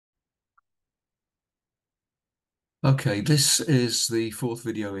Okay, this is the fourth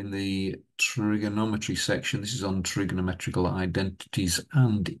video in the trigonometry section. This is on trigonometrical identities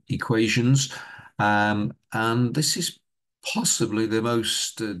and equations. And this is possibly the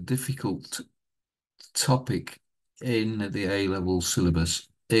most difficult topic in the A-level syllabus,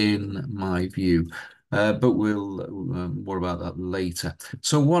 in my view. But we'll more about that later.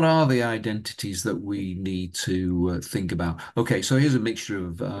 So what are the identities that we need to think about? Okay, so here's a mixture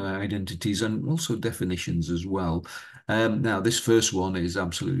of identities and also definitions as well. Now, this first one is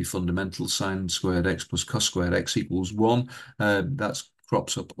absolutely fundamental. Sine squared x plus cos squared x equals 1. That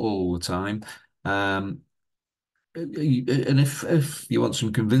crops up all the time. And if you want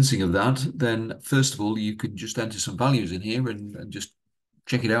some convincing of that, then first of all, you could just enter some values in here and just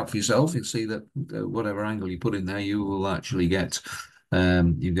check it out for yourself. You'll see that whatever angle you put in there, you will actually get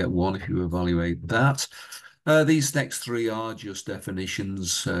you get 1 if you evaluate that. These next three are just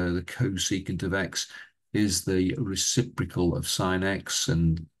definitions. The cosecant of x is the reciprocal of sine x,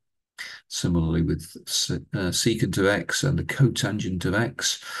 and similarly with secant of x and the cotangent of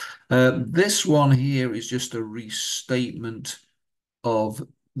x. This one here is just a restatement of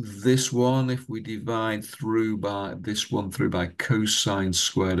this one. If we divide through by this one through by cosine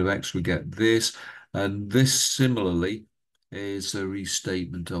squared of x, we get this. And this similarly is a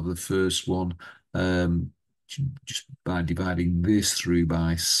restatement of the first one, just by dividing this through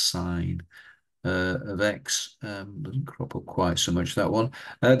by sine of x. Doesn't crop up quite so much, that one.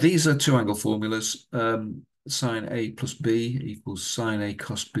 These are two angle formulas. Sine A plus B equals sine A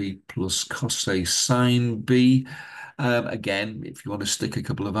cos B plus cos A sine B. Again, if you want to stick a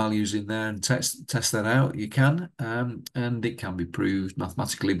couple of values in there and test that out, you can. And it can be proved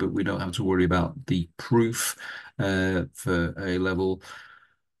mathematically, but we don't have to worry about the proof for A level.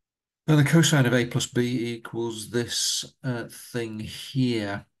 And the cosine of A plus B equals this thing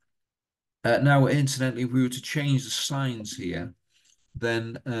here. Now, incidentally, if we were to change the signs here,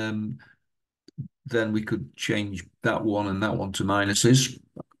 then we could change that one and that one to minuses.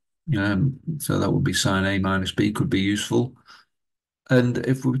 So that would be sine A minus B could be useful. And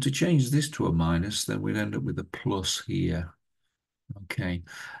if we were to change this to a minus, then we'd end up with a plus here. Okay.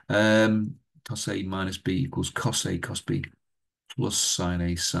 Cos A minus B equals cos A cos B plus sine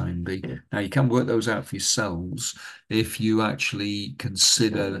A sine B. Now you can work those out for yourselves if you actually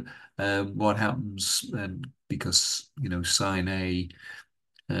consider what happens because sine A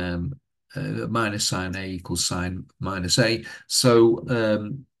um, minus sine A equals sine minus A. So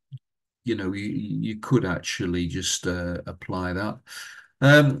you could actually just apply that.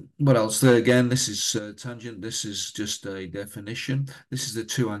 What else? Again, this is tangent. This is just a definition. This is the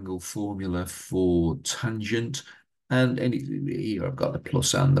two-angle formula for tangent. And here I've got the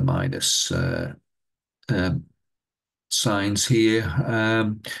plus and the minus um, signs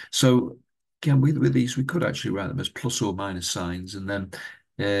here. So again, with these, we could actually write them as plus or minus signs. And then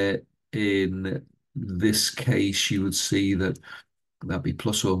in this case, you would see that that'd be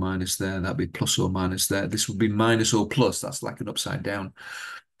plus or minus there. That'd be plus or minus there. This would be minus or plus. That's like an upside down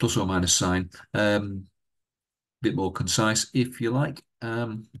plus or minus sign. Bit more concise, if you like.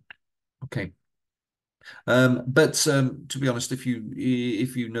 Okay. But to be honest, if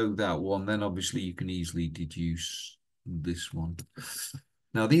you know that one, then obviously you can easily deduce this one.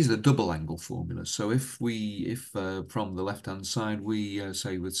 Now these are the double angle formulas. So if from the left hand side we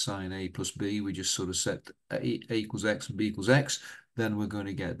say with sine A plus B, we just sort of set A equals X and B equals X, then we're going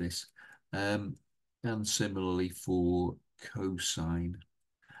to get this. And similarly for cosine.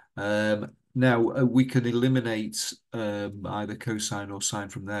 Now, we can eliminate either cosine or sine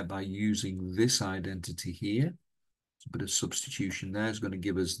from there by using this identity here. A bit of substitution there is going to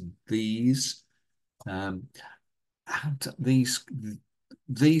give us these. And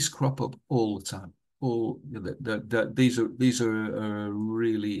these crop up all the time. These are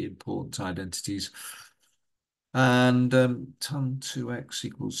really important identities. And tan 2x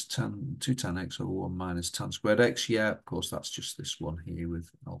equals 2 tan x over 1 minus tan squared x. Yeah, of course, that's just this one here with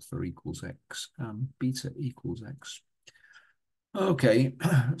alpha equals x and beta equals x. Okay,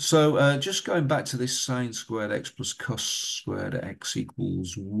 so just going back to this sine squared x plus cos squared x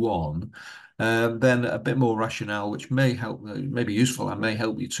equals 1, then a bit more rationale, which may help, may be useful and may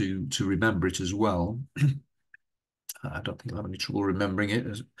help you to remember it as well. I don't think I'll have any trouble remembering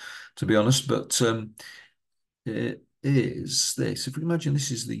it, to be honest, but it is this. If we imagine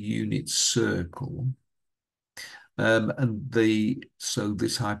this is the unit circle, so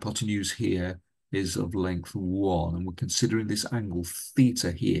this hypotenuse here is of length 1, and we're considering this angle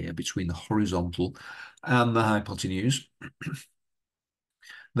theta here between the horizontal and the hypotenuse.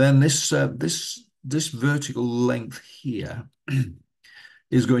 Then this vertical length here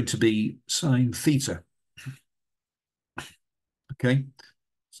is going to be sine theta. Okay,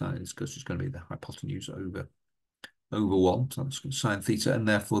 so it's just going to be the hypotenuse over 1. So that's sine theta, and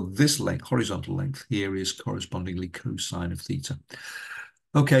therefore this length, horizontal length here, is correspondingly cosine of theta.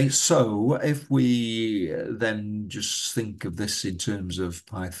 Okay, so if we then just think of this in terms of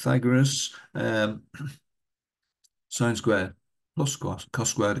Pythagoras, sine squared plus cos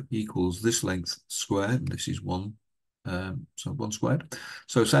squared equals this length squared. This is 1, so 1 squared.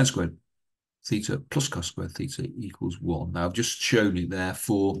 So sine squared theta plus cos squared theta equals 1. Now I've just shown it there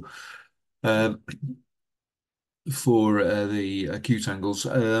um, for the acute angles.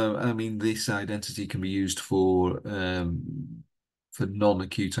 I mean, this identity can be used for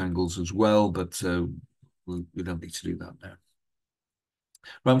non-acute angles as well, but we don't need to do that now.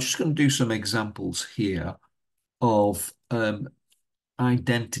 Right, I'm just going to do some examples here of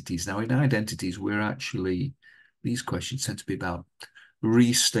identities. Now, in identities, these questions tend to be about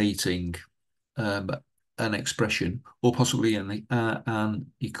restating an expression or possibly an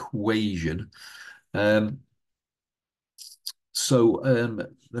equation.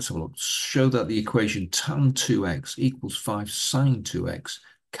 Let's have a look. Show that the equation tan 2x equals 5 sine 2x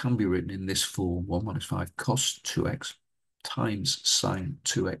can be written in this form: 1 minus 5 cos 2x times sine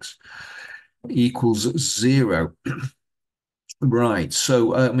 2x equals 0. Right.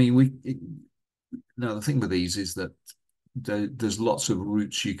 So, I mean, now the thing with these is that there's lots of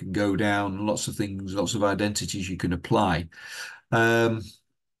routes you can go down, lots of things, lots of identities you can apply. But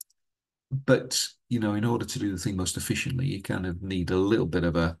in order to do the thing most efficiently, you kind of need a little bit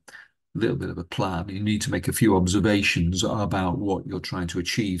of a plan. You need to make a few observations about what you're trying to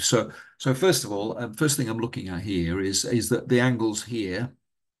achieve. So first of all, first thing I'm looking at here is that the angles here,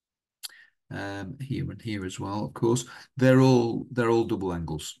 here and here as well, of course, they're all double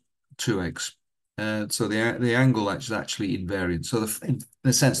angles, 2x. So the angle is actually invariant. So in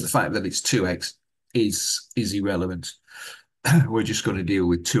a sense, the fact that it's 2x is irrelevant. We're just going to deal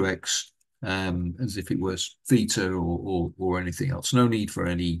with 2x as if it was theta or anything else. No need for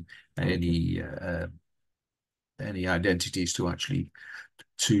any identities to actually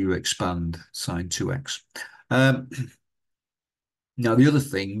expand sine 2x. Now the other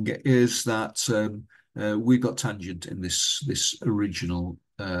thing is that we've got tangent in this original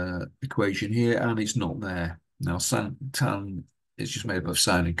equation here, and it's not there. Now tan is just made up of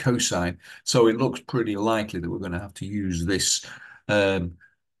sine and cosine, so it looks pretty likely that we're going to have to use this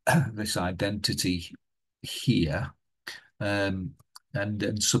this identity here and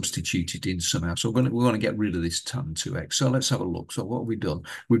substitute it in somehow. So we want to get rid of this tan 2x. So let's have a look. So what have we done?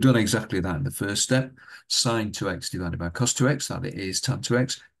 We've done exactly that in the first step. Sine 2x divided by cos 2x, that is tan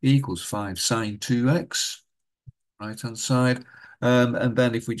 2x, equals 5 sine 2x, right-hand side. And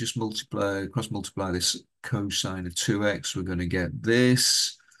then if we just cross multiply this cosine of 2x, we're going to get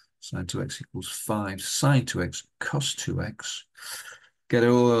this. Sine 2x equals 5 sine 2x cos 2x. Get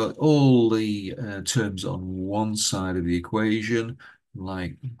all the terms on one side of the equation,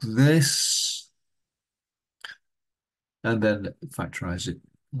 like this, and then factorize it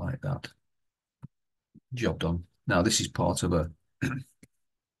like that. Job done. Now this is part of a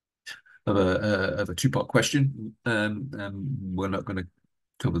two-part question. We're not going to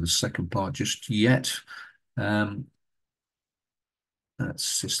cover the second part just yet.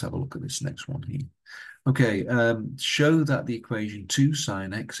 Let's just have a look at this next one here. Okay, show that the equation 2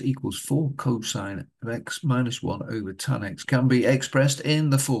 sine x equals 4 cosine of x minus 1 over tan x can be expressed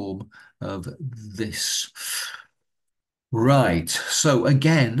in the form of this. Right, so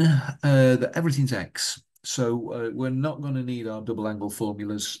again, everything's x. So we're not going to need our double angle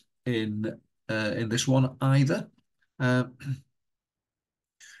formulas in this one either. Now,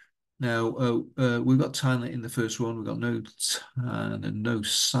 we've got tan in the first one, we've got no tan and no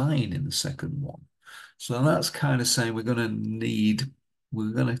sine in the second one. So that's kind of saying we're going to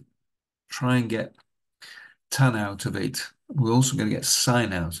try and get tan out of it. We're also going to get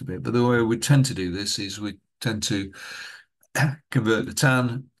sine out of it. But the way we tend to do this is we tend to convert the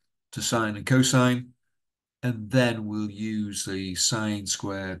tan to sine and cosine, and then we'll use the sine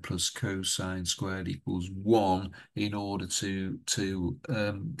squared plus cosine squared equals 1 in order to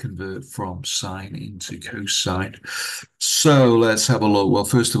convert from sine into cosine. So let's have a look. Well,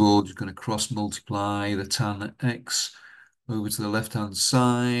 first of all, just going to cross multiply the tan x over to the left-hand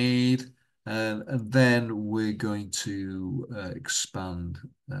side. And then we're going to expand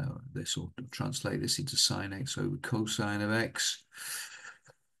this, or translate this into sine x over cosine of x.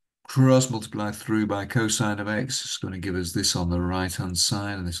 Cross multiply through by cosine of x. It's going to give us this on the right-hand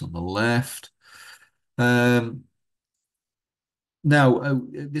side and this on the left. Now,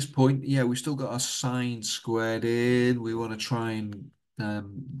 at this point, yeah, we've still got our sine squared in. We want to try and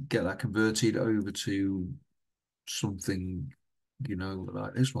get that converted over to something you know,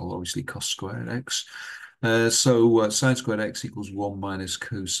 like this? Well, obviously cos squared x. So sine squared x equals 1 minus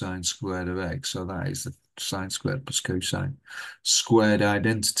cosine squared of x. So that is the sine squared plus cosine squared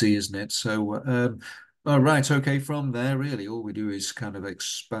identity, isn't it? So, all right, okay, from there, really, all we do is kind of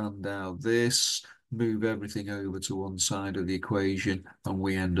expand out this, move everything over to one side of the equation, and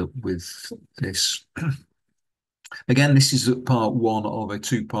we end up with this. Again, this is part one of a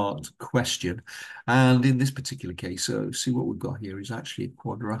two-part question. And in this particular case, so see what we've got here is actually a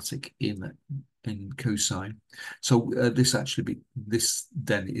quadratic in cosine. So this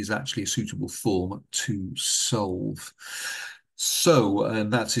then is actually a suitable form to solve. So,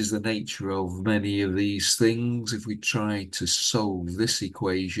 and that is the nature of many of these things. If we try to solve this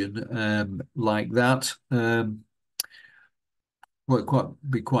equation like that, well,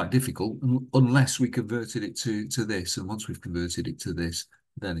 be quite difficult unless we converted it to this. And once we've converted it to this,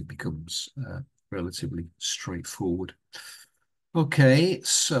 then it becomes relatively straightforward. Okay,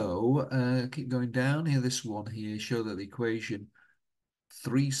 so keep going down here. This one here, show that the equation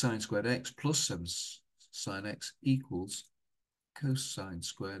 3 sine squared x plus 7 sine x equals cosine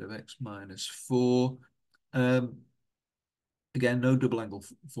squared of x minus 4. Again, no double angle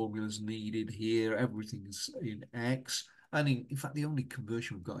formulas needed here. Everything's in x. And in fact, the only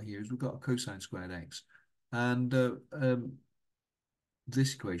conversion we've got here is we've got a cosine squared x. And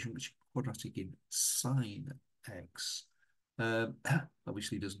this equation, which is quadratic in sine x,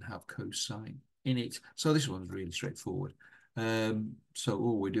 obviously doesn't have cosine in it. So this one's really straightforward. So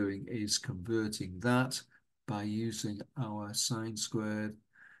all we're doing is converting that by using our sine squared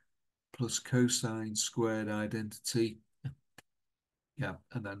plus cosine squared identity. Yeah,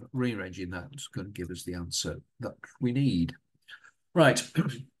 and then rearranging that is going to give us the answer that we need. Right,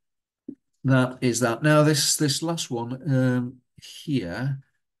 that is that. Now this last one here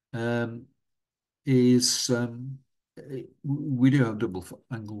is we do have double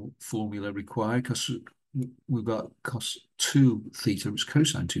angle formula required because we've got cos 2 theta, it's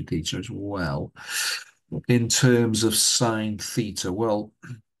cosine 2 theta as well. In terms of sine theta, well,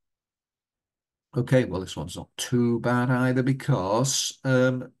 okay, well, this one's not too bad either because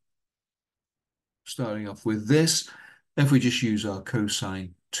starting off with this, if we just use our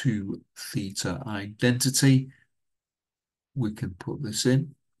cosine 2 theta identity, we can put this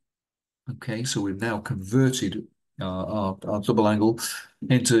in. Okay, so we've now converted our double angle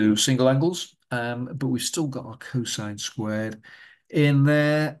into single angles, but we've still got our cosine squared in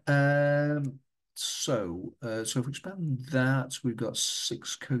there. So if we expand that, we've got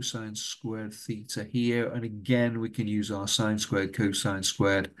 6 cosine squared theta here. And again, we can use our sine squared cosine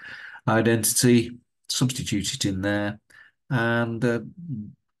squared identity, substitute it in there, and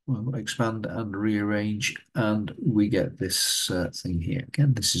we'll expand and rearrange, and we get this thing here.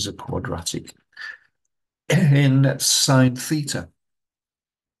 Again, this is a quadratic in sine theta.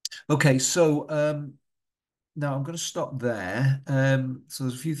 Okay, so now I'm going to stop there. So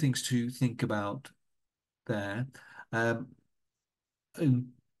there's a few things to think about there. In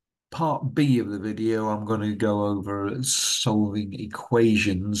part B of the video, I'm going to go over solving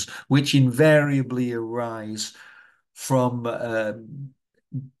equations, which invariably arise from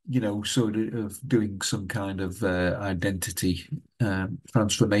you know, sort of doing some kind of identity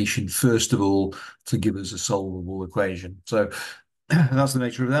transformation, first of all, to give us a solvable equation. So that's the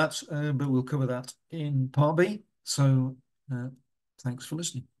nature of that, but we'll cover that in part B. So thanks for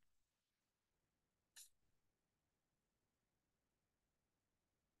listening.